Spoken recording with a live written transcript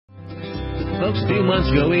folks, a few months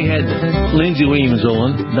ago we had Lindsey Williams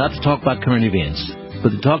on, not to talk about current events, but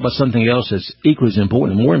to talk about something else that's equally as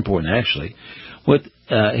important, and more important actually, with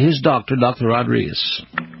his doctor, Dr. Rodriguez.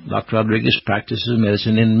 Dr. Rodriguez practices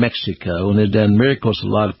medicine in Mexico and has done miracles to a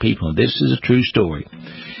lot of people. This is a true story.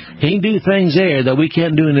 He can do things there that we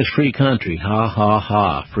can't do in this free country. Ha, ha,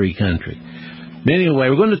 ha, free country. But anyway,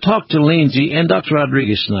 we're going to talk to Lindsey and Dr.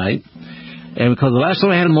 Rodriguez tonight. And because the last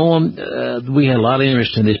time I had them on, we had a lot of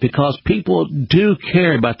interest in this because people do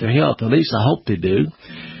care about their health. At least I hope they do.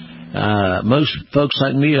 Most folks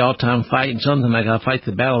like me are all the time fighting something like I fight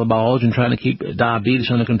the battle of the balls and trying to keep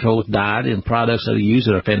diabetes under control with diet and products that I use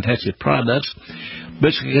that are fantastic products. But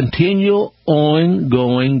it's a continual,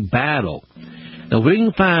 ongoing battle. Now, we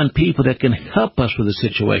can find people that can help us with the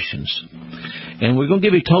situations. And we're going to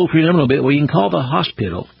give you a toll-free number in a little bit where you can call the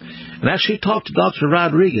hospital and actually talk to Dr.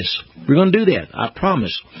 Rodriguez. We're going to do that, I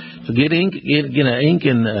promise. So get ink, get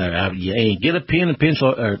a pen and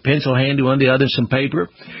pencil, or pencil handy, one of the others, some paper,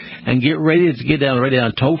 and get ready to write down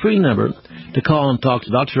a toll-free number to call and talk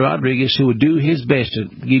to Dr. Rodriguez, who will do his best to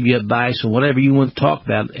give you advice on whatever you want to talk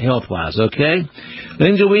about health-wise, okay?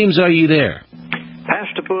 Lindsey Williams, are you there?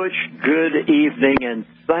 Pastor Butch, good evening, and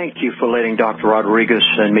thank you for letting Dr. Rodriguez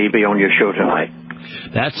and me be on your show tonight.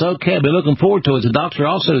 That's okay. I've been looking forward to it. Is the doctor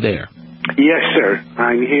also there? Yes, sir.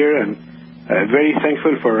 I'm here and very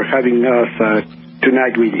thankful for having us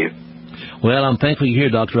tonight with you. Well, I'm thankful you're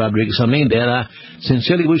here, Dr. Rodriguez. I mean that. I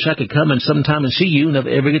sincerely wish I could come and sometime and see you and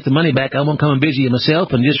ever get the money back. I won't come and visit you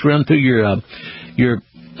myself and just run through your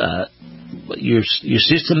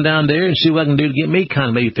system down there and see what I can do to get me kind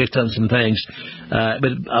of maybe fixed up some things. But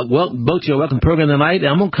both of you are welcome to the program tonight.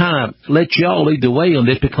 I'm going to kind of let you all lead the way on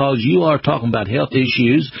this because you are talking about health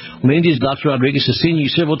issues. Lindsey's Dr. Rodriguez has seen you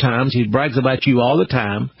several times. He brags about you all the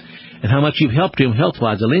time and how much you've helped him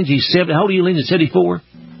health-wise. Lindsey's 70. How old are you, Lindsey? 74?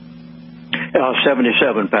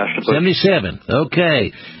 77, Pastor Butch. 77.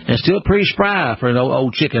 Okay. And still pretty spry for an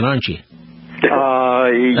old chicken, aren't you?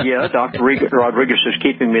 Yeah, Dr. Rodriguez is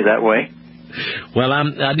keeping me that way. Well,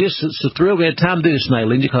 I'm just so thrilled we had time to do this tonight,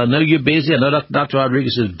 Lindsey, because I know you're busy. I know Dr.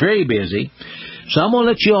 Rodriguez is very busy. So I'm going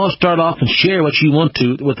to let you all start off and share what you want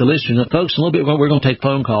to with the listeners. And folks, in a little bit, we're going to take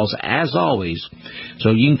phone calls, as always.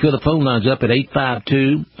 So you can fill the phone lines up at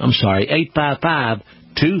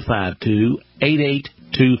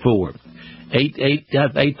 855-252-8824.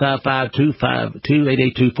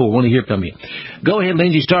 855-252-8824. I want to hear from you. Go ahead,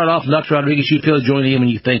 Lindsey. Start off, and Dr. Rodriguez, you feel join him when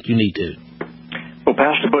you think you need to. Well,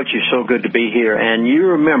 Pastor Butch, it's so good to be here. And you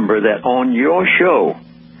remember that on your show,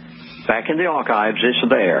 back in the archives, it's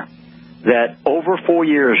there, that over 4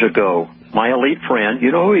 years ago, my elite friend,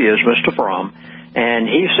 you know who he is, Mr. Fromm, and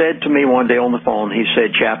he said to me one day on the phone, he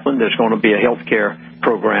said, Chaplain, there's going to be a health care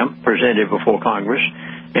program presented before Congress.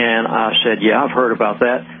 And I said, yeah, I've heard about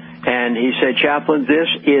that. And he said, Chaplain, this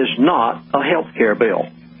is not a health care bill.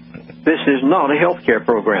 This is not a health care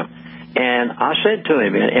program. And I said to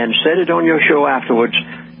him, and said it on your show afterwards,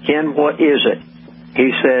 Ken, what is it?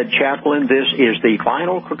 He said, Chaplain, this is the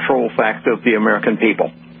final control factor of the American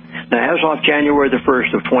people. Now, as of January the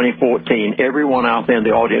 1st of 2014, everyone out there in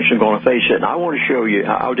the audience is going to face it. And I want to show you,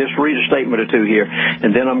 I'll just read a statement or two here,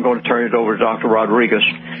 and then I'm going to turn it over to Dr. Rodriguez.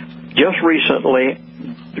 Just recently,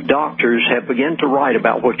 doctors have begun to write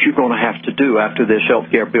about what you're going to have to do after this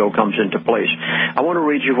health care bill comes into place. I want to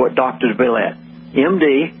read you what Dr. Villette,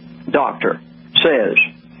 MD, doctor, says.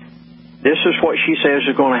 This is what she says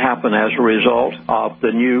is going to happen as a result of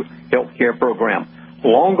the new health care program.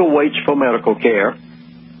 Longer waits for medical care.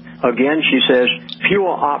 Again, she says,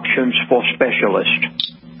 fewer options for specialists.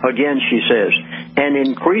 Again, she says, an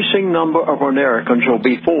increasing number of Americans will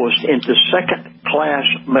be forced into second-class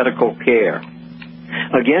medical care.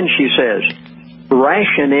 Again, she says,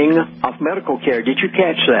 rationing of medical care. Did you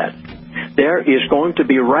catch that? There is going to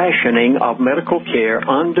be rationing of medical care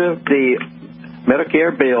under the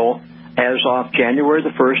Medicare bill as of January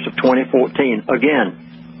the 1st of 2014. Again,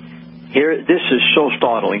 here, this is so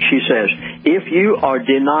startling. She says, if you are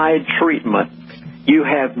denied treatment, you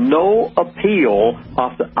have no appeal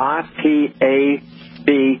of the IPAB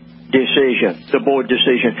decision, the board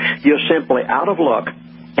decision. You're simply out of luck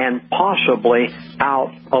and possibly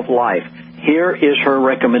out of life. Here is her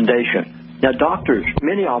recommendation. Now, doctors,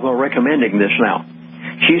 many of them are recommending this now.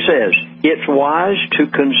 She says, it's wise to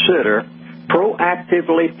consider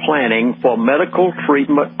proactively planning for medical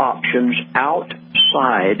treatment options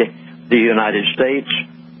outside the United States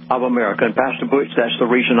of America. And Pastor Butch, that's the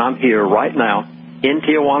reason I'm here right now in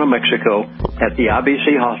Tijuana, Mexico, at the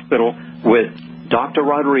IBC hospital with Dr.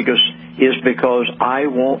 Rodriguez, is because I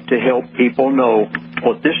want to help people know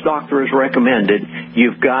what this doctor has recommended,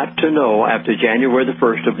 you've got to know after January the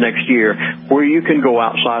 1st of next year where you can go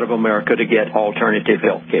outside of America to get alternative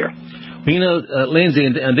health care. You know, Lindsey,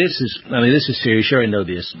 and this is serious. You already know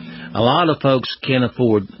this. A lot of folks can't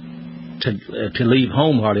afford to leave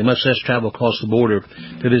home hardly, much less travel across the border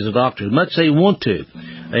to visit a doctor. As much as they want to,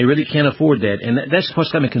 they really can't afford that. And that's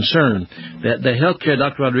what's got me concerned, that the health care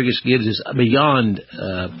Dr. Rodriguez gives is beyond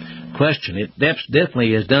question. It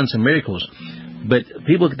definitely has done some miracles. But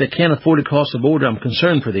people that can't afford to cross the border, I'm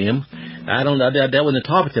concerned for them. I that wasn't a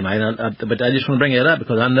topic tonight, but I just want to bring it up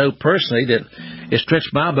because I know personally that it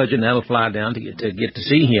stretched my budget and I will fly down to get to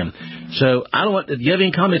see him. So I don't want. Do you have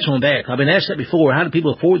any comments on that? I've been asked that before. How do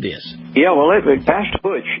people afford this? Yeah, well, Pastor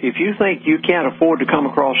Butch, if you think you can't afford to come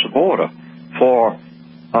across the border for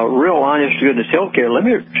real honest to goodness health care, let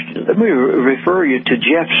me refer you to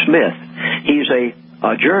Jeff Smith. He's a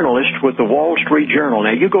journalist with the Wall Street Journal.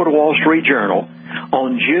 Now, you go to Wall Street Journal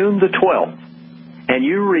on June the 12th, and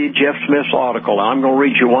you read Jeff Smith's article. I'm going to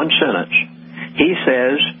read you one sentence. He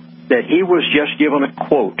says that he was just given a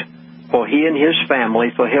quote for he and his family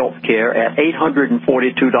for health care at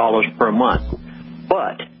 $842 per month.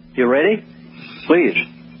 But, you ready? Please,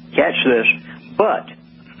 catch this. But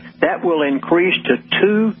that will increase to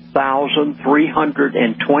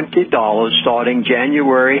 $2,320 starting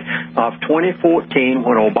January of 2014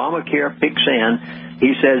 when Obamacare kicks in.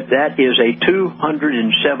 He says that is a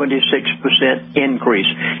 276% increase.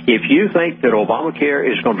 If you think that Obamacare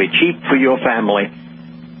is going to be cheap for your family,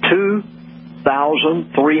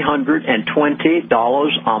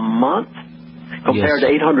 $2,320 a month compared to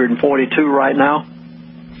 $842 right now.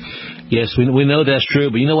 Yes, we know that's true,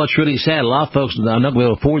 but you know what's really sad? A lot of folks are not going to be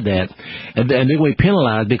able to afford that, and they're going to be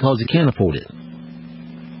penalized because they can't afford it.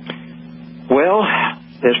 Well,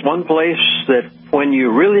 there's one place that when you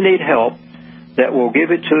really need help, that will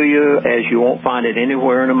give it to you as you won't find it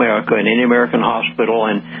anywhere in America, in any American hospital.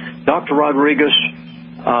 And Dr. Rodriguez,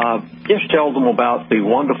 just tell them about the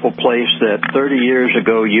wonderful place that 30 years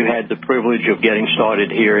ago you had the privilege of getting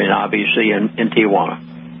started here in IBC in Tijuana.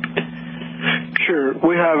 Sure.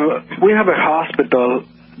 We have a hospital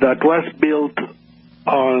that was built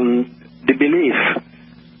on the belief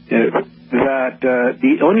that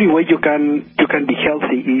the only way you can be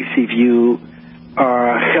healthy is if you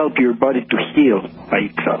help your body to heal by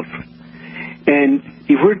itself. And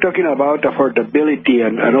if we're talking about affordability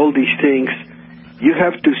and all these things, you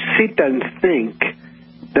have to sit and think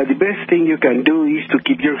that the best thing you can do is to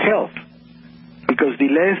keep your health. Because the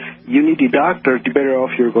less you need a doctor, the better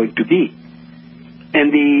off you're going to be.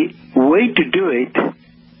 And the way to do it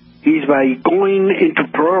is by going into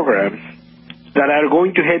programs that are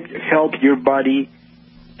going to help your body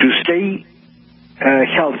to stay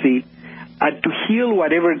healthy and to heal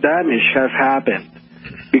whatever damage has happened.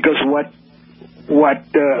 Because what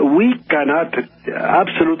we cannot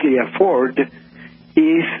absolutely afford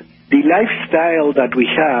is the lifestyle that we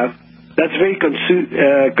have that's very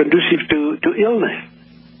conducive to illness.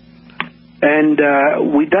 And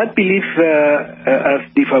with that belief as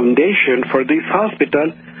the foundation for this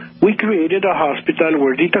hospital, we created a hospital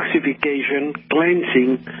where detoxification,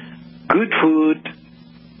 cleansing, good food,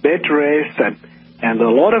 bed rest, and a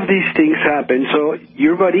lot of these things happen so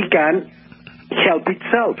your body can help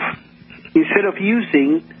itself instead of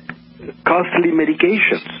using costly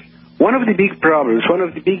medications. One of the big problems, one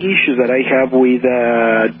of the big issues that I have with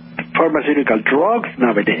pharmaceutical drugs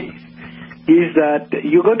nowadays is that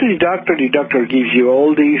you go to the doctor gives you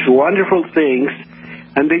all these wonderful things,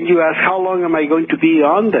 and then you ask, how long am I going to be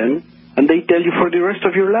on them? And they tell you for the rest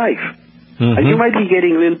of your life. Mm-hmm. And you might be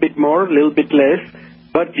getting a little bit more, a little bit less,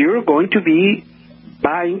 but you're going to be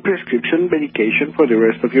buying prescription medication for the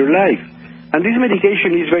rest of your life. And this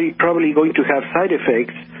medication is very probably going to have side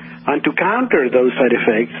effects, and to counter those side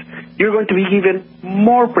effects, you're going to be given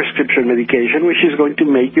more prescription medication, which is going to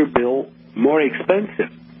make your bill more expensive.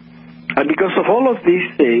 And because of all of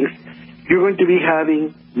these things, you're going to be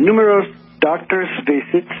having numerous doctor's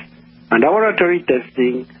visits and laboratory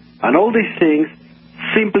testing and all these things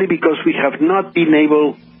simply because we have not been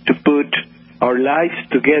able to put our lives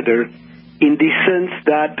together in the sense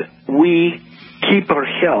that we keep our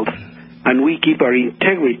health and we keep our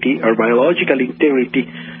integrity, our biological integrity,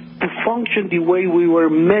 to function the way we were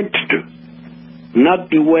meant to, not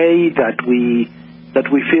the way that we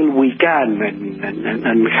feel we can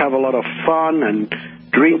and have a lot of fun and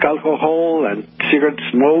drink alcohol and cigarette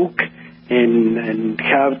smoke and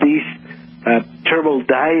have these terrible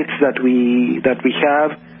diets that we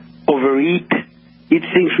have, overeat, eat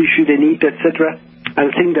things we shouldn't eat, etc.,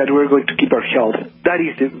 and think that we're going to keep our health. That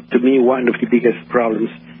is, to me, one of the biggest problems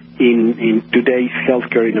in today's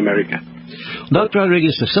healthcare in America. Dr.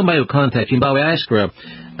 Rodriguez, if somebody will contact you, by the way, I asked for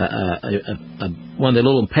one of the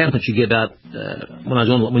little pamphlets you give out when you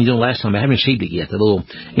was on last time. I haven't received it yet, the little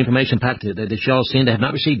information packet that y'all sent. I have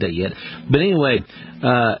not received that yet. But anyway,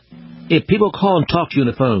 if people call and talk to you on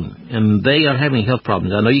the phone, and they are having health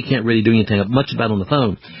problems, I know you can't really do anything much about it on the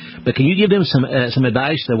phone, but can you give them some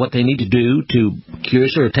advice on what they need to do to cure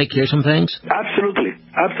or take care of some things? Absolutely,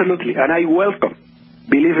 absolutely. And I welcome,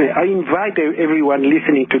 believe me, I invite everyone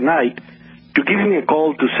listening tonight to give me a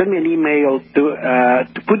call, to send me an email, to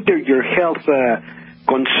put your health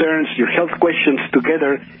concerns, your health questions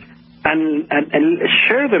together, and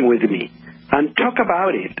share them with me, and talk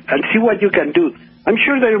about it, and see what you can do. I'm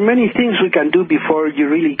sure there are many things we can do before you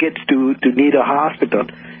really get to need a hospital.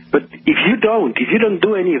 But if you don't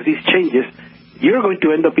do any of these changes, you're going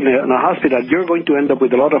to end up in a hospital. You're going to end up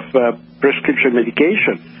with a lot of prescription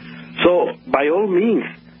medication. So by all means,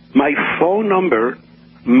 my phone number,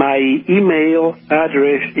 my email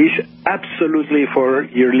address is absolutely for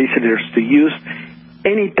your listeners to use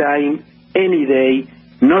anytime, any day,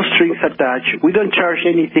 no strings attached. We don't charge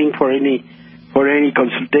anything for any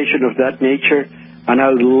consultation of that nature. And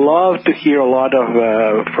I would love to hear a lot of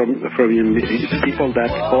from you people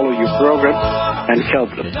that follow your program and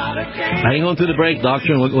help them. Hang on to the break,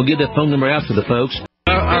 Doctor, and we'll get that phone number out to the folks.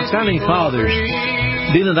 Our founding fathers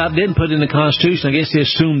didn't put in the Constitution. I guess they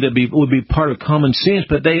assumed that would be part of common sense,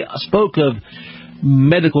 but they spoke of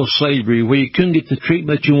medical slavery, where you couldn't get the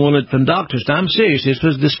treatment you wanted from doctors. Now, I'm serious. This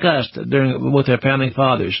was discussed with our founding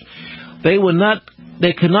fathers. They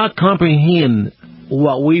could not comprehend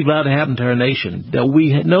what we've allowed to happen to our nation, that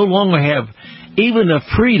we no longer have even the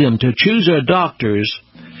freedom to choose our doctors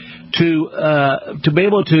to be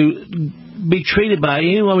able to be treated by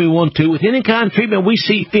anyone we want to, with any kind of treatment we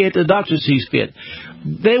see fit, the doctor sees fit.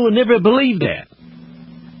 They would never believe that.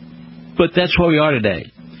 But that's where we are today.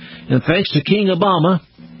 And thanks to King Obama,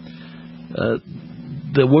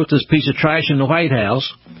 the worthless piece of trash in the White House,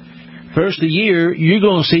 first of the year, you're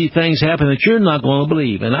going to see things happen that you're not going to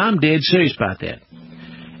believe. And I'm dead serious about that.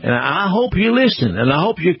 And I hope you're listening, and I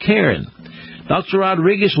hope you're caring. Dr.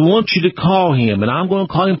 Rodriguez wants you to call him, and I'm going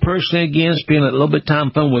to call him personally again, spend a little bit of time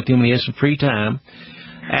phone with him when he has some free time,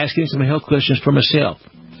 asking some health questions for myself.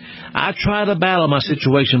 I try to battle my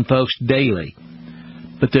situation, folks, daily.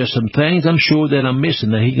 But there's some things I'm sure that I'm missing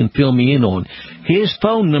that he can fill me in on. His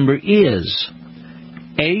phone number is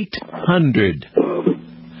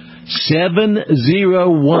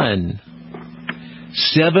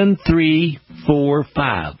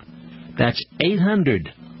 800-701-7345. That's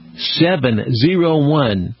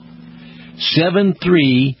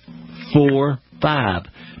 800-701-7345.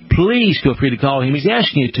 Please feel free to call him. He's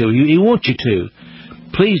asking you to. He wants you to.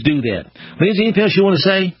 Please do that. Lindsey, anything else you want to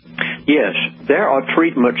say? Yes. There are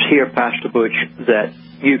treatments here, Pastor Butch, that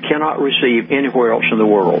you cannot receive anywhere else in the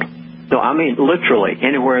world. No, I mean literally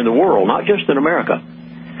anywhere in the world, not just in America.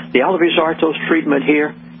 The Alvarez-Artos treatment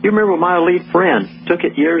here, you remember my elite friend took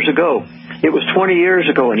it years ago. It was 20 years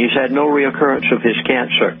ago, and he's had no reoccurrence of his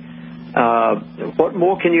cancer. What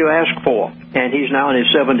more can you ask for? And he's now in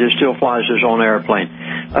his 70s, still flies his own airplane.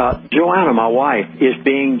 Joanna, my wife, is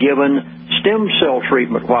being given stem cell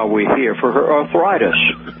treatment while we're here for her arthritis.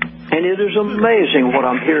 And it is amazing what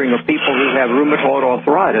I'm hearing of people who have rheumatoid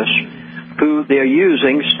arthritis who they're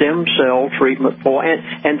using stem cell treatment for.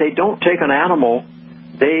 And they don't take an animal,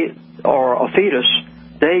 or a fetus.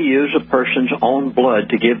 They use a person's own blood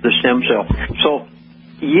to give the stem cell. So,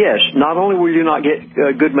 yes, not only will you not get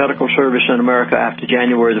good medical service in America after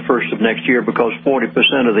January the 1st of next year because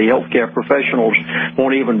 40% of the healthcare professionals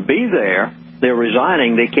won't even be there. They're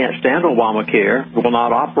resigning. They can't stand Obamacare, will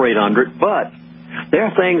not operate under it. But there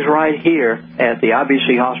are things right here at the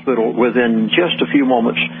IBC hospital within just a few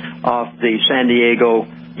moments of the San Diego,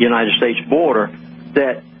 United States border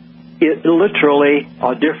that it literally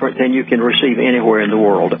are different than you can receive anywhere in the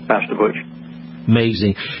world, Pastor Butch.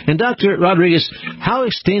 Amazing. And Dr. Rodriguez, how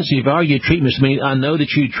extensive are your treatments? I mean, I know that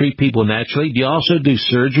you treat people naturally. Do you also do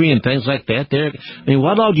surgery and things like that there? I mean,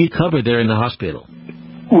 what all do you cover there in the hospital?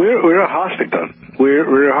 We're a hospital.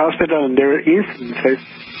 We're a hospital, and there are instances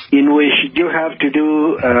in which you have to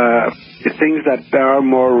do things that are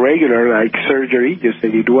more regular, like surgery, you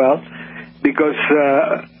said it well, because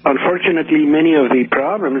unfortunately many of the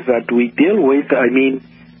problems that we deal with,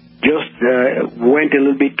 just went a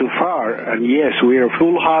little bit too far. And yes, we are a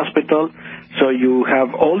full hospital, so you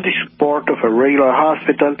have all the support of a regular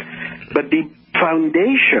hospital, but the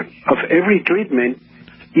foundation of every treatment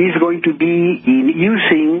is going to be in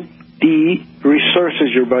using the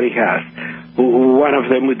resources your body has. One of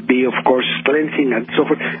them would be, of course, cleansing and so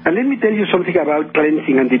forth. And let me tell you something about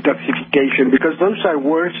cleansing and detoxification, because those are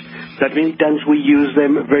words that many times we use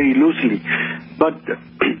them very loosely. But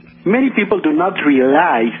many people do not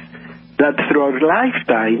realize that through our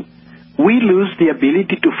lifetime, we lose the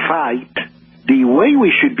ability to fight the way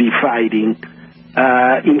we should be fighting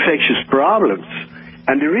infectious problems.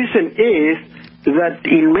 And the reason is that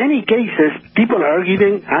in many cases, people are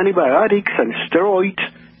given antibiotics and steroids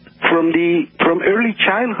from early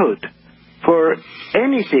childhood for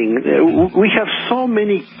anything. We have so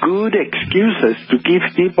many good excuses to give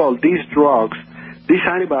people these drugs, these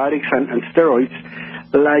antibiotics and steroids,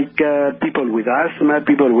 like people with asthma,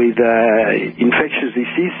 people with infectious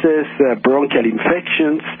diseases, bronchial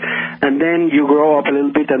infections, and then you grow up a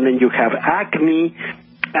little bit and then you have acne,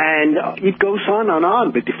 and it goes on and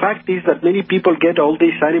on. But the fact is that many people get all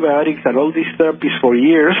these antibiotics and all these therapies for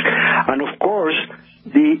years, and of course,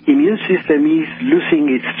 the immune system is losing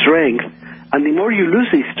its strength. And the more you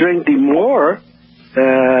lose its strength, the more,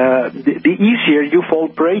 the easier you fall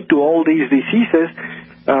prey to all these diseases,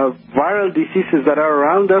 viral diseases that are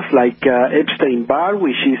around us, like Epstein-Barr,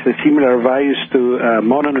 which is a similar virus to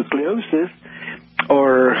mononucleosis,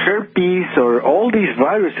 or herpes, or all these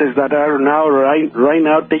viruses that are now right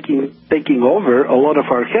now taking over a lot of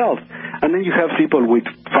our health. And then you have people with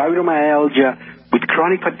fibromyalgia, with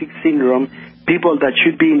chronic fatigue syndrome, people that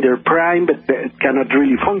should be in their prime but cannot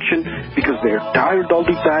really function because they're tired all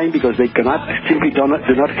the time, because they simply do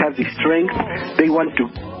not have the strength. They want to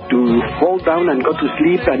fall down and go to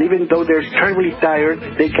sleep, and even though they're terribly tired,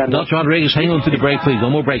 they cannot. Dr. Rodriguez, hang on to the break, please.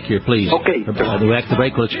 One more break here, please. Okay. We'll back to the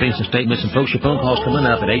break. We'll experience some statements and folks. Your phone calls coming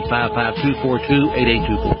up at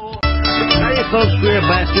 855-242-8824. Hey, folks, we're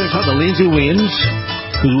back here talking to Lindsey Williams,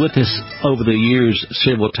 who's with us over the years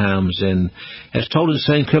several times and has told us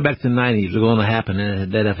saying come back to the 90s are going to happen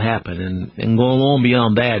and that have happened and going on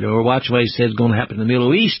beyond that. Or watch what he says is going to happen in the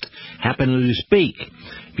Middle East, happen as we speak.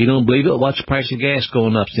 If you don't believe it, watch the price of gas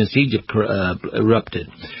going up since Egypt erupted.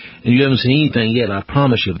 And you haven't seen anything yet, I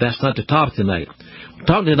promise you. But that's not the topic tonight. We're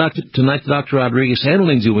talking tonight to Dr. Rodriguez and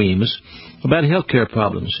Lindsey Williams about health care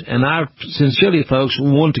problems. And I sincerely, folks,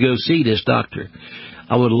 want to go see this doctor.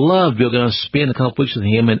 I would love to be able to spend a couple weeks with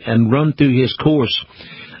him and run through his course.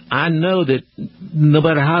 I know that no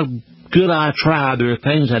matter how good I try, there are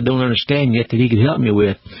things I don't understand yet that he could help me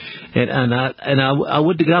with. And I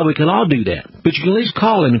would to God we can all do that. But you can at least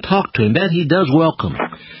call him and talk to him. That he does welcome.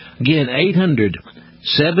 Again,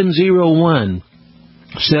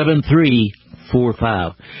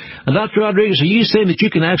 800-701-7345. And Dr. Rodriguez, are you saying that you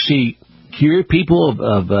can actually cure people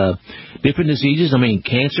of different diseases? I mean,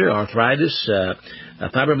 cancer, arthritis,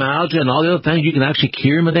 fibromyalgia, and all the other things. You can actually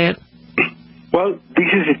cure them of that? Well,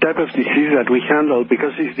 this is the type of disease that we handle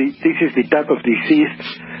because this is the type of disease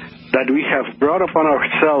that we have brought upon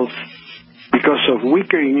ourselves because of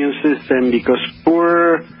weaker immune system, because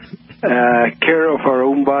poor care of our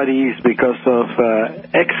own bodies, because of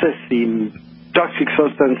excess in toxic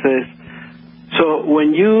substances. So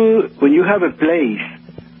when you have a place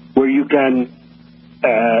where you can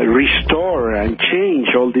restore and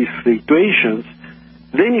change all these situations,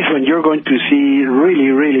 then is when you're going to see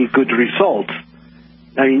really, really good results.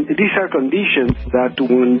 I mean, these are conditions that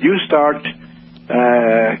when you start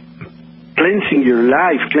cleansing your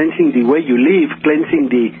life, cleansing the way you live, cleansing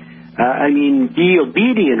be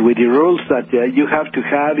obedient with the rules that you have to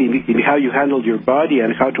have in how you handle your body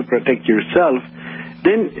and how to protect yourself,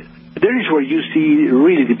 then there is where you see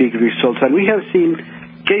really the big results. And we have seen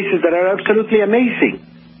cases that are absolutely amazing.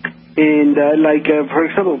 And for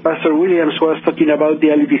example, Pastor Williams was talking about the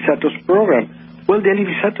Alivisatos program. Well, the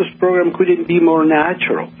Alivisatos program couldn't be more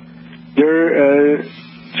natural. There are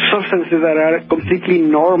substances that are completely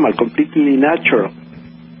normal, completely natural,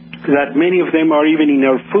 that many of them are even in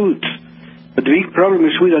our foods. But the big problem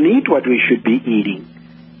is we don't eat what we should be eating,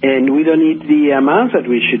 and we don't eat the amounts that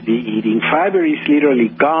we should be eating. Fiber is literally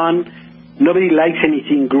gone. Nobody likes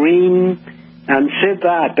anything green. And said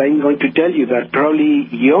that, I'm going to tell you that probably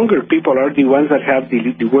younger people are the ones that have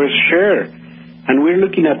the worst share. And we're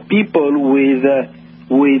looking at people with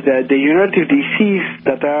degenerative disease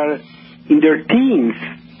that are in their teens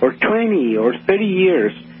or 20 or 30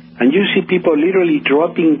 years. And you see people literally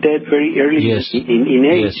dropping dead very early in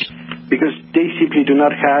age because they simply do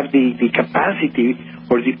not have the capacity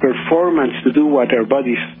or the performance to do what our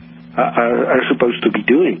bodies are supposed to be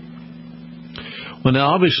doing. Well,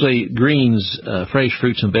 now, obviously, greens, fresh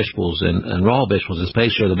fruits and vegetables, and raw vegetables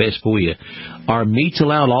especially are the best for you. Are meats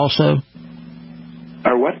allowed also?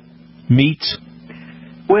 Are what? Meats?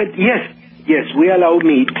 Well, yes, we allow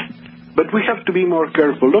meat, but we have to be more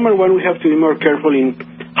careful. Number one, we have to be more careful in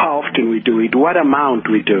how often we do it, what amount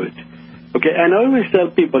we do it. Okay, and I always tell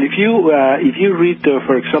people, if you read,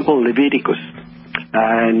 for example, Leviticus,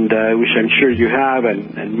 and which I'm sure you have,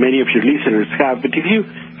 and many of your listeners have, but if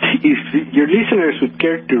your listeners would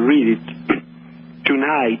care to read it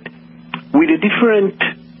tonight with a different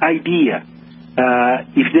idea,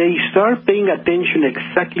 if they start paying attention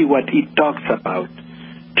exactly what it talks about,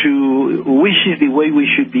 to which is the way we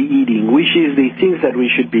should be eating, which is the things that we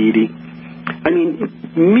should be eating. I mean,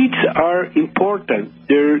 meats are important.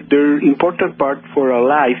 They're important part for our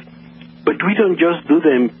life, but we don't just do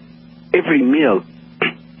them every meal.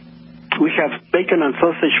 We have bacon and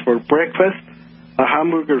sausage for breakfast, a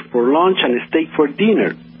hamburger for lunch, and a steak for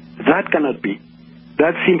dinner. That cannot be.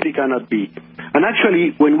 That simply cannot be. And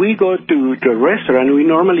actually, when we go to a restaurant, we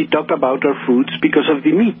normally talk about our foods because of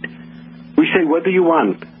the meat. We say, what do you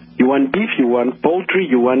want? You want beef, you want poultry,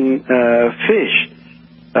 you want fish.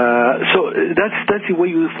 So that's the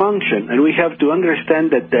way we function, and we have to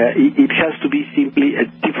understand that it has to be simply a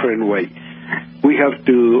different way. We have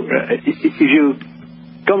to, if you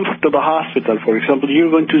come to the hospital, for example,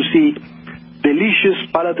 you're going to see delicious,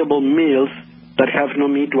 palatable meals that have no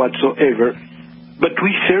meat whatsoever, but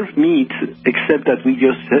we serve meat, except that we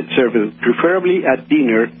just serve it, preferably at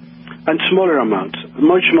dinner, and smaller amounts,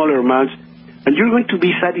 much smaller amounts, and you're going to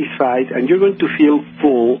be satisfied, and you're going to feel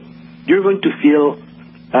full, you're going to feel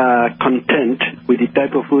content with the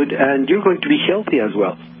type of food, and you're going to be healthy as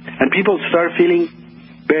well. And people start feeling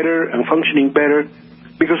better and functioning better,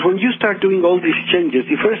 because when you start doing all these changes,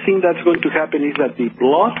 the first thing that's going to happen is that the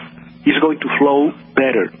blood is going to flow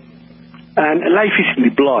better. And life is in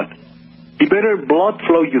the blood. The better blood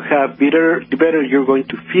flow you have, the better you're going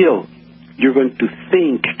to feel. You're going to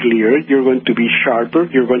think clearer, you're going to be sharper,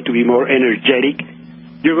 you're going to be more energetic,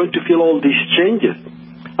 you're going to feel all these changes.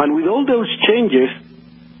 And with all those changes,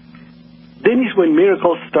 then is when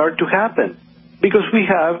miracles start to happen. Because we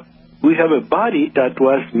have a body that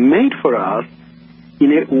was made for us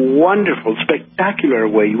in a wonderful, spectacular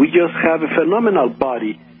way. We just have a phenomenal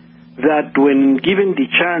body that when given the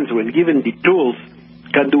chance, when given the tools,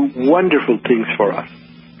 can do wonderful things for us.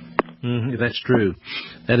 That's true.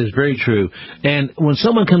 That is very true. And when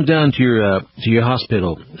someone comes down to your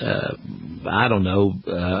hospital, I don't know,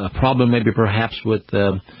 a problem maybe perhaps with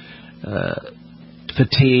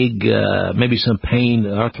fatigue, maybe some pain,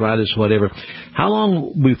 arthritis, whatever, how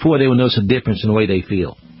long before they will notice a difference in the way they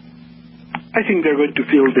feel? I think they're going to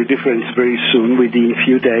feel the difference very soon, within a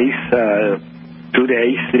few days, 2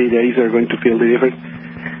 days, 3 days, they're going to feel the difference.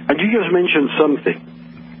 And you just mentioned something,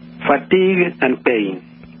 fatigue and pain.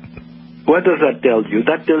 What does that tell you?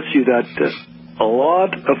 That tells you that a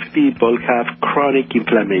lot of people have chronic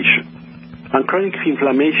inflammation. And chronic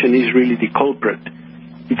inflammation is really the culprit.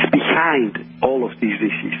 It's behind all of these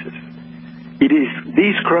diseases. It is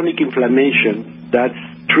this chronic inflammation that's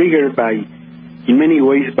triggered by, in many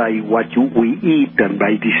ways, by what we eat and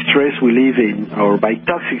by the stress we live in, or by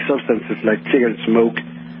toxic substances like cigarette smoke,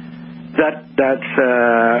 that's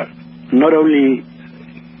not only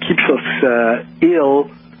keeps us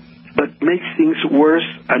ill, but makes things worse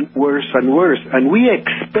and worse and worse. And we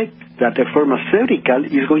expect that a pharmaceutical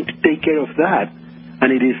is going to take care of that,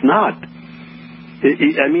 and it is not.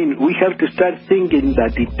 I mean, we have to start thinking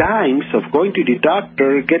that the times of going to the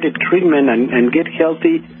doctor, get a treatment, and get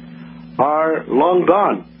healthy are long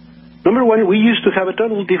gone. Number one, we used to have a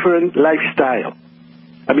totally different lifestyle.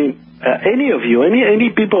 I mean, any of you, any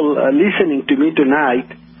people listening to me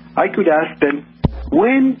tonight, I could ask them,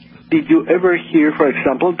 when did you ever hear, for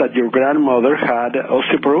example, that your grandmother had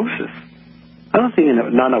osteoporosis? I don't think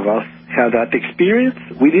none of us had that experience.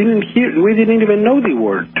 We didn't even know the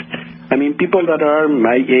word. I mean, people that are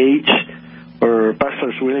my age or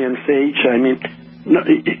Pastor William's age, I mean, no,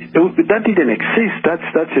 that didn't exist.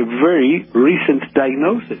 That's a very recent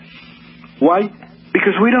diagnosis. Why?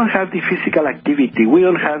 Because we don't have the physical activity. We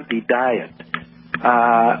don't have the diet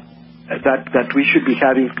that we should be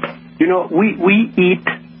having. You know, we eat,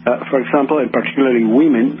 for example, and particularly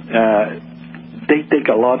women, they take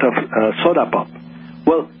a lot of soda pop.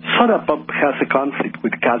 Well, soda pop has a conflict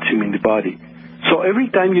with calcium in the body. So every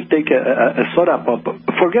time you take a soda pop,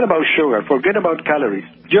 forget about sugar, forget about calories.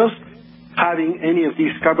 Just having any of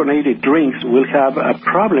these carbonated drinks will have a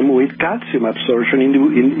problem with calcium absorption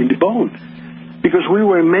in the bone. Because we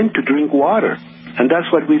were meant to drink water, and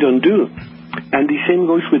that's what we don't do. And the same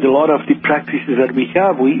goes with a lot of the practices that we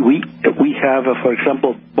have. We have, for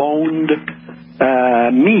example, boned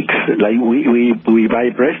meats. Like we buy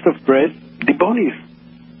breast of bread. The bone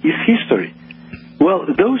is history. Well,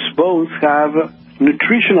 those bones have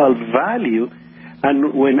nutritional value,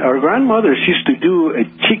 and when our grandmothers used to do a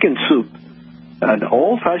chicken soup, an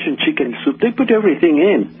old-fashioned chicken soup, they put everything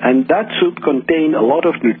in, and that soup contained a lot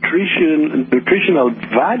of nutritional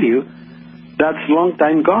value that's long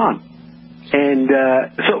time gone. And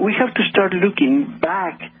so we have to start looking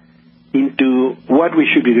back into what we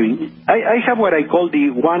should be doing. I have what I call the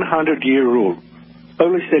 100-year rule. I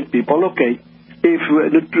always tell people, okay,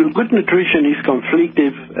 if good nutrition is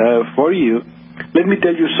conflictive for you, let me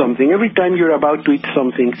tell you something. Every time you're about to eat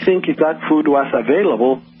something, think if that food was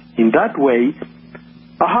available in that way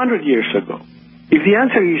 100 years ago. If the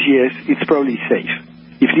answer is yes, it's probably safe.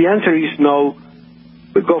 If the answer is no,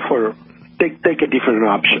 take a different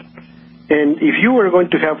option. And if you were going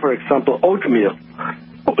to have, for example, oatmeal,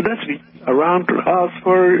 that's been around us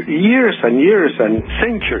for years and years and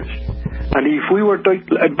centuries. And if we were talking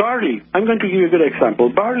barley, I'm going to give you a good example.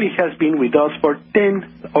 Barley has been with us for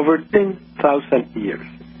over 10,000 years.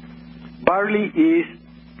 Barley is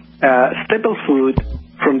a staple food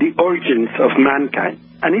from the origins of mankind,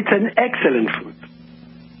 and it's an excellent food.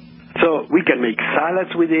 So we can make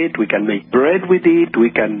salads with it, we can make bread with it,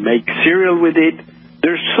 we can make cereal with it.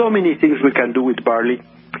 There's so many things we can do with barley.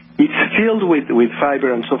 It's filled with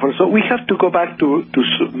fiber and so forth. So we have to go back to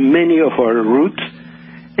many of our roots,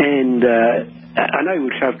 and I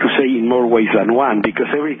would have to say in more ways than one, because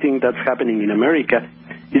everything that's happening in America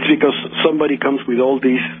is because somebody comes with all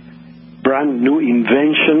these brand new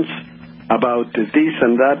inventions about this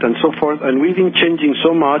and that and so forth, and we've been changing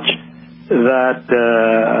so much that,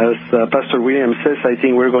 as Pastor William says, I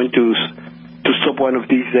think we're going to stop one of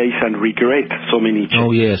these days and regret so many changes.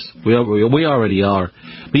 Oh, yes. We already are.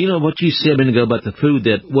 But you know what you said a minute ago about the food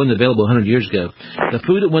that wasn't available 100 years ago? The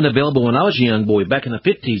food that wasn't available when I was a young boy back in the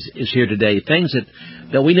 50s is here today. Things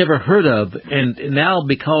that we never heard of. And now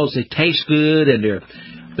because they taste good and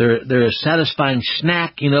they're a satisfying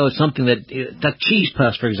snack, you know, something that, like cheese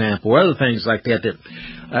puffs, for example, or other things like that,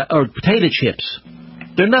 or potato chips.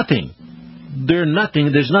 They're nothing. There's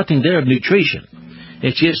nothing there of nutrition.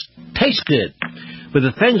 It just tastes good. But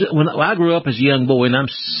the things that, when I grew up as a young boy, and I'm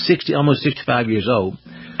almost 65 years old,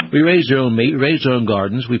 we raised our own meat, we raised our own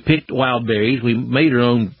gardens, we picked wild berries, we made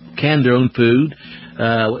canned our own food.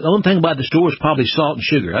 The only thing about the store was probably salt and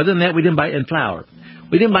sugar. Other than that, we didn't buy and flour.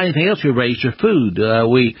 We didn't buy anything else. We raised our food.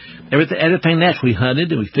 Everything else we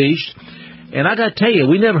hunted and we fished. And I got to tell you,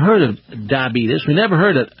 we never heard of diabetes. We never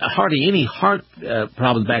heard of hardly any heart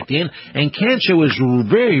problems back then. And cancer was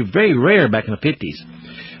very, very rare back in the 50s.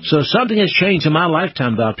 So something has changed in my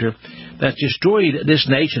lifetime, Doctor, that's destroyed this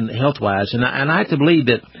nation health-wise. And I have to believe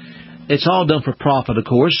that it's all done for profit, of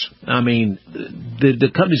course. I mean, the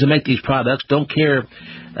companies that make these products don't care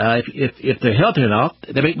if they're healthy or not.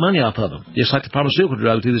 They make money off of them, just like the pharmaceutical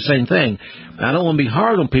drugs do the same thing. I don't want to be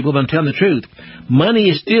hard on people, but I'm telling the truth. Money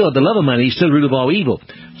is still, the love of money is still the root of all evil.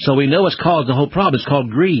 So we know what's caused the whole problem. It's called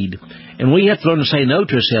greed. And we have to learn to say no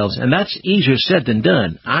to ourselves, and that's easier said than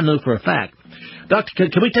done. I know for a fact. Doctor,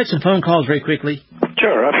 can we take some phone calls very quickly?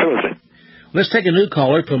 Sure, absolutely. Let's take a new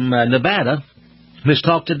caller from Nevada. Let's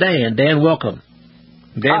talk to Dan. Dan, welcome.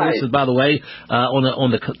 Dan, this is, by the way,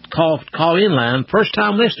 on the call-in line,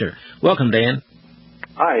 first-time listener. Welcome, Dan.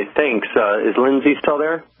 Hi, thanks. Is Lindsey still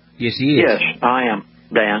there? Yes, he is. Yes, I am,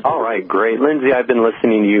 Dan. All right, great. Lindsey, I've been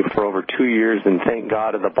listening to you for over 2 years, and thank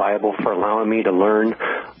God of the Bible for allowing me to learn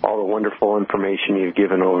all the wonderful information you've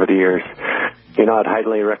given over the years. You know, I'd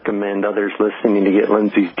highly recommend others listening to get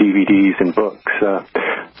Lindsey's DVDs and books.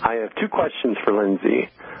 I have two questions for Lindsey.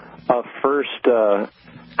 First,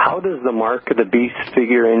 how does the mark of the beast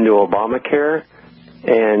figure into Obamacare?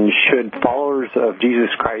 And should followers of Jesus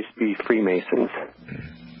Christ be Freemasons?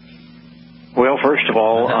 Well, first of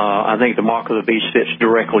all, I think the mark of the beast fits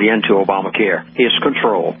directly into Obamacare. It's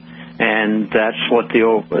control. And that's what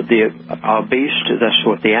the beast, that's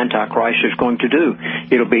what the Antichrist is going to do.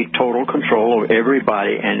 It'll be total control of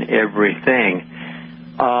everybody and everything.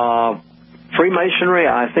 Freemasonry,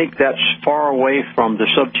 I think that's far away from the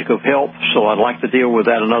subject of health, so I'd like to deal with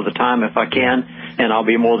that another time if I can, and I'll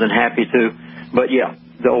be more than happy to. But, yeah,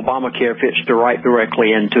 the Obamacare fits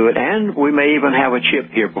directly into it, and we may even have a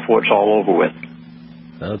chip here before it's all over with.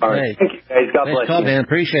 Okay. All right. Thank you, guys. God bless you. Dan.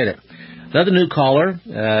 Appreciate it. Another new caller,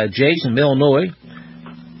 Jason, Illinois.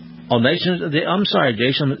 I'm sorry,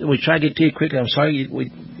 Jason. We try to get to you quickly. I'm sorry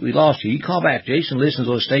we lost you. You call back. Jason listens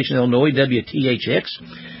on the station, Illinois, WTHX.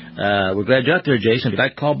 We're glad you're out there, Jason. If you'd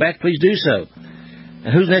like to call back, please do so.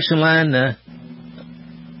 And who's next in line?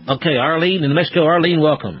 Okay, Arlene in New Mexico. Arlene,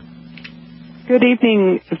 welcome. Good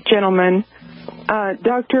evening, gentlemen.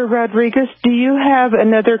 Dr. Rodriguez, do you have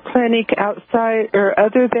another clinic outside or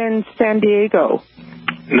other than San Diego?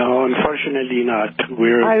 No, unfortunately not.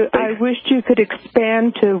 I wished you could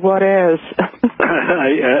expand to what is.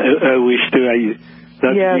 I wish to.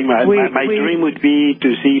 My dream would be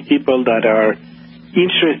to see people that are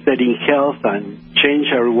interested in health and change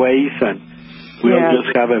our ways, and we'll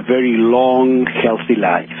just have a very long, healthy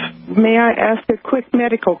life. May I ask a quick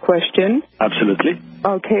medical question? Absolutely.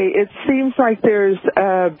 Okay, it seems like there's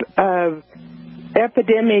a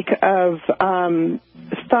epidemic of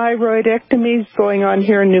thyroidectomies going on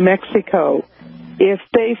here in New Mexico. If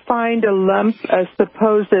they find a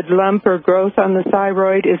supposed lump or growth on the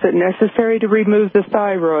thyroid, is it necessary to remove the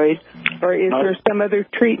thyroid, or is there some other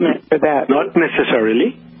treatment for that? Not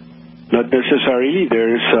necessarily. Not necessarily.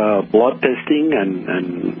 There's blood testing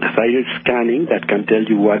and thyroid scanning that can tell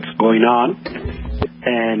you what's going on.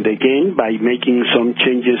 And again, by making some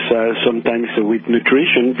changes sometimes with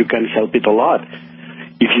nutrition, you can help it a lot.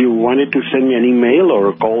 If you wanted to send me an email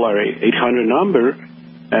or call our 800 number,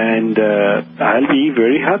 and I'll be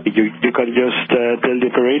very happy. You can just tell the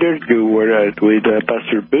operator you were with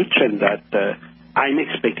Pastor Butch and that I'm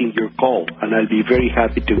expecting your call, and I'll be very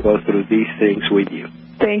happy to go through these things with you.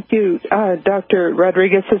 Thank you, Dr.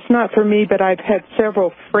 Rodriguez. It's not for me, but I've had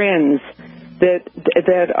several friends that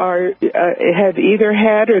have either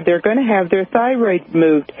had or they're going to have their thyroid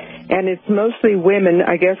moved, and it's mostly women,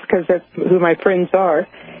 I guess, because that's who my friends are,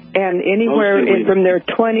 and anywhere from their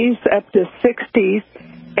 20s up to 60s,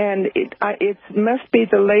 and it must be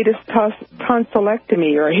the latest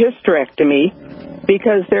tonsillectomy or hysterectomy,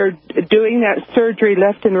 because they're doing that surgery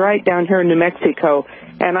left and right down here in New Mexico,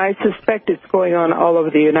 and I suspect it's going on all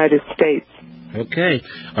over the United States. Okay.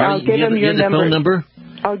 I'll give them your phone number.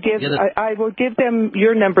 I will give them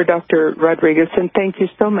your number, Dr. Rodriguez, and thank you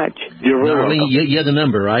so much. You're welcome. You have the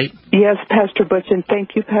number, right? Yes, Pastor Butch, and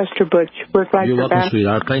thank you, Pastor Butch. We're glad you're welcome, back.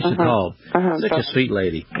 sweetheart. Thanks for the call. Such a sweet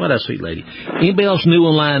lady. What a sweet lady. Anybody else new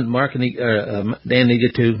online, Mark and Dan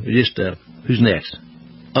needed to? Just who's next?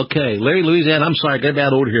 Okay, Larry, Louisiana. I'm sorry, got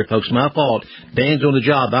bad order here, folks. My fault. Dan's on the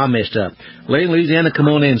job. I messed up. Larry, Louisiana, come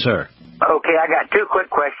on in, sir. Okay, I got two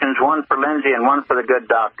quick questions, one for Lindsey and one for the good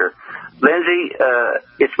doctor. Lindsey,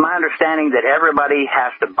 it's my understanding that everybody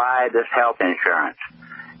has to buy this health insurance.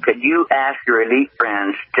 Could you ask your elite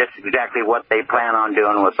friends just exactly what they plan on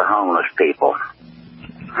doing with the homeless people?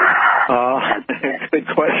 That's a good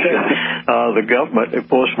question. The government, of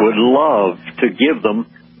course, would love to give them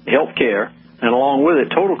health care and along with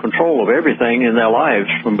it total control of everything in their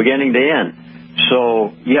lives from beginning to end.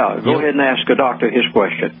 So, go ahead and ask a doctor his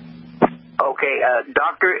question. Okay,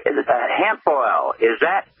 doctor, hemp oil, is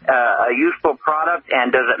that a useful product,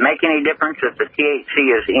 and does it make any difference if the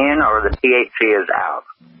THC is in or the THC is out?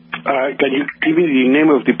 Can you give me the name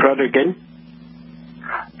of the product again?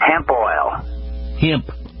 Hemp oil. Hemp.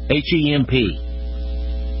 H-E-M-P.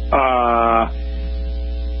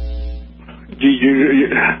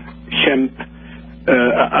 Hemp.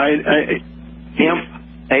 Hemp.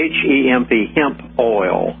 H-E-M-P. Hemp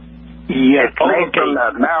oil. Yeah, it's made from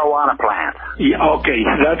the marijuana plant. Yeah, okay,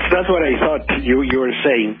 that's what I thought you were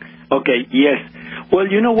saying. Okay, yes. Well,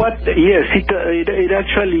 you know what? Yes, it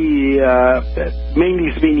actually mainly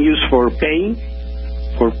is being used for pain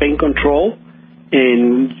control,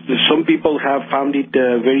 and some people have found it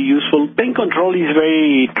very useful. Pain control is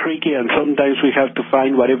very tricky, and sometimes we have to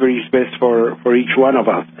find whatever is best for each one of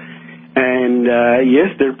us. And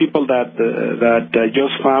yes, there are people that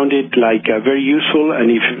just found it very useful,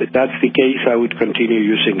 and if that's the case, I would continue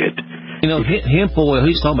using it. You know, hemp oil,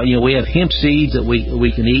 he's talking about, we have hemp seeds that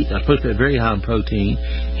we can eat. They're supposed to be very high in protein.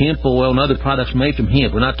 Hemp oil and other products made from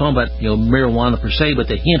hemp. We're not talking about, marijuana per se,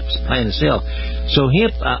 but the hemp plant itself. So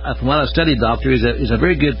hemp, from what I've studied, doctor, is a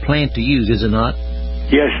very good plant to use, is it not?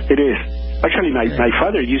 Yes, it is. Actually, my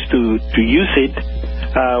father used to use it.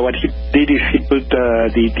 What he did is he put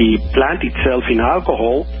the plant itself in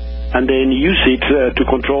alcohol and then use it to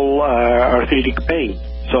control arthritic pain.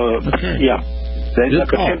 So, The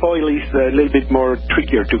hemp oil is a little bit more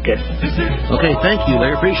trickier to get. Okay, thank you,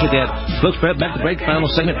 Larry. Appreciate that. Folks, back to break. Final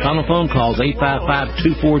segment, final phone calls,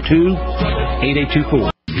 855-242-8824. All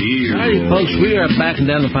right, folks, we are backing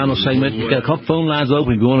down the final segment. We've got a couple phone lines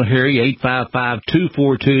open. If you want to hear you,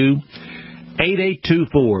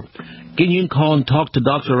 855-242-8824. Again, you can call and talk to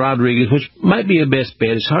Dr. Rodriguez, which might be your best bet.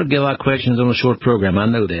 It's hard to get a lot of questions on a short program. I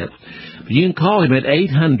know that. But you can call him at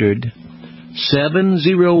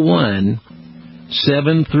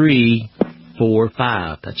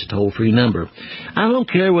 800-701-7345. That's a toll-free number. I don't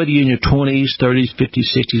care whether you're in your 20s, 30s,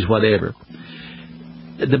 50s, 60s, whatever.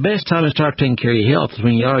 The best time to start taking care of your health is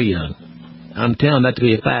when you are young. I'm telling that to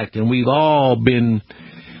be a fact. And we've all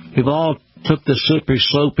took the slippery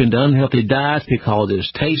slope into unhealthy diets because it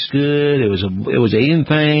tastes good. It was an eating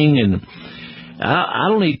thing, and I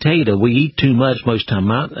don't need to tell you that we eat too much most of the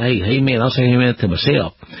time. Hey, man, I'll say amen to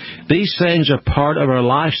myself. These things are part of our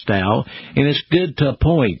lifestyle, and it's good to a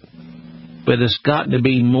point, but it's gotten to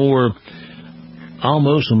be more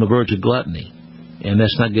almost on the verge of gluttony, and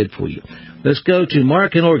that's not good for you. Let's go to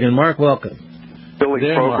Mark in Oregon. Mark, welcome. Billy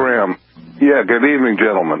program. Mark. Yeah, good evening,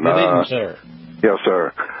 gentlemen. Good evening, sir. Yes,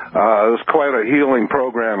 sir. It's quite a healing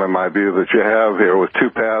program, in my view, that you have here with two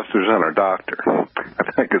pastors and a doctor.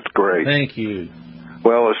 I think it's great. Thank you.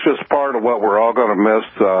 Well, it's just part of what we're all going to miss,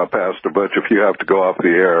 Pastor Butch, if you have to go off the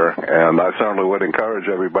air. And I certainly would encourage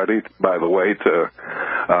everybody, by the way, to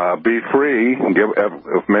be free. And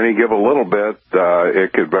if many give a little bit,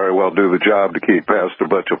 it could very well do the job to keep Pastor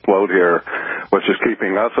Butch afloat here, which is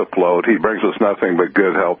keeping us afloat. He brings us nothing but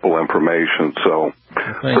good, helpful information. So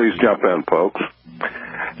please jump in, folks.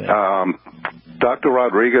 Dr.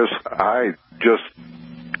 Rodriguez, I'm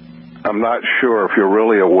not sure if you're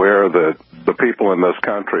really aware that the people in this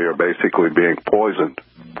country are basically being poisoned.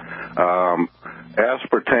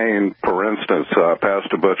 Aspartame, for instance,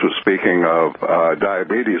 Pastor Butch was speaking of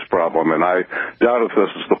diabetes problem, and I doubt if this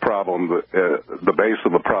is the problem, the base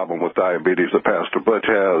of the problem with diabetes that Pastor Butch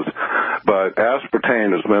has, but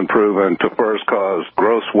aspartame has been proven to first cause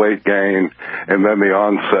gross weight gain and then the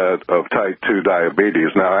onset of type 2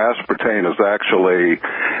 diabetes. Now, aspartame is actually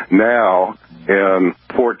now in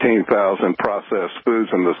 14,000 processed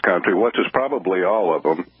foods in this country, which is probably all of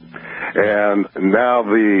them. And now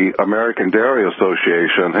the American Dairy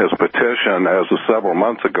Association has petitioned, as of several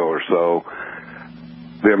months ago or so,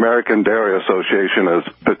 the American Dairy Association has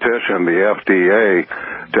petitioned the FDA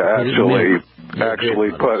to actually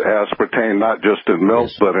put aspartame not just in milk,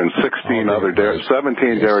 but in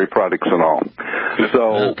 17 dairy products and all.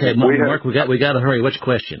 So okay, Mark, we got to hurry. What's your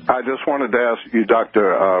question? I just wanted to ask you,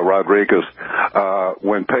 Dr. Rodriguez,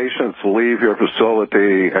 when patients leave your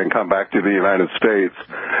facility and come back to the United States,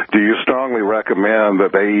 do you strongly recommend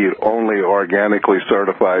that they eat only organically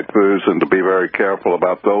certified foods and to be very careful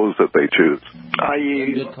about those that they choose?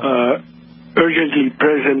 I urgently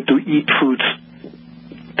present to eat foods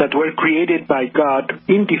that were created by God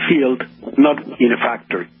in the field, not in a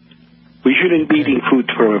factory. We shouldn't be eating food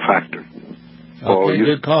from a factory. Okay,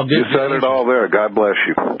 good call. You said it all there. God bless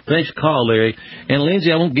you. Thanks for the call, Larry. And,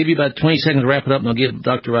 Lindsey, I won't give you about 20 seconds to wrap it up, and I'll give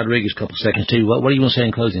Dr. Rodriguez a couple seconds, too. What do you want to say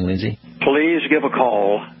in closing, Lindsey? Please give a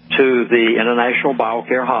call to the International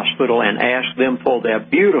Biocare Hospital and ask them for their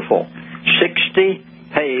beautiful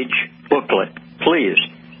 60-page booklet. Please.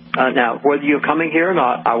 Now, whether you're coming here or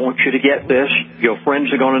not, I want you to get this. Your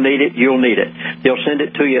friends are going to need it. You'll need it. They'll send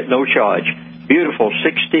it to you at no charge. Beautiful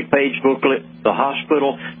 60-page booklet, the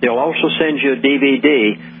hospital. They'll also send you a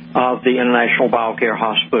DVD of the International Biocare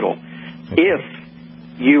Hospital. If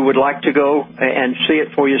you would like to go and see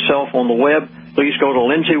it for yourself on the web, please go to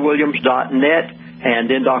lindseywilliams.net, and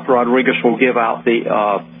then Dr. Rodriguez will give out the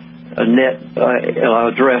net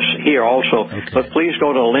address here also. Okay. But please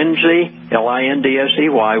go to Lindsey, Lindsey,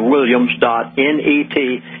 Williams.net,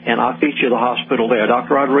 and I'll feature the hospital there.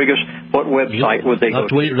 Dr. Rodriguez, what website would they go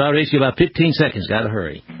to? Rodriguez, about 15 seconds. Got to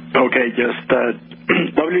hurry. Okay, just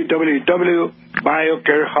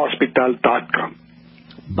www.biocarehospital.com.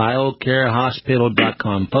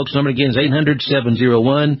 BiocareHospital.com. Folks, number again is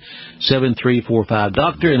 800-701-7345.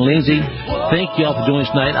 Doctor and Lindsey, thank you all for joining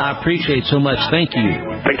us tonight. I appreciate it so much. Thank you.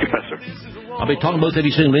 Thank you, Pastor. I'll be talking to both of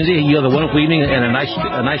you soon. Lindsey, you have a wonderful evening and a nice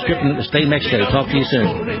trip to stay in Mexico. Talk to you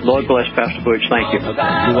soon. Lord bless, Pastor Butch. Thank you.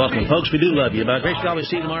 Okay. You're welcome. Folks, we do love you. By grace, God, we'll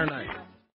see you tomorrow night.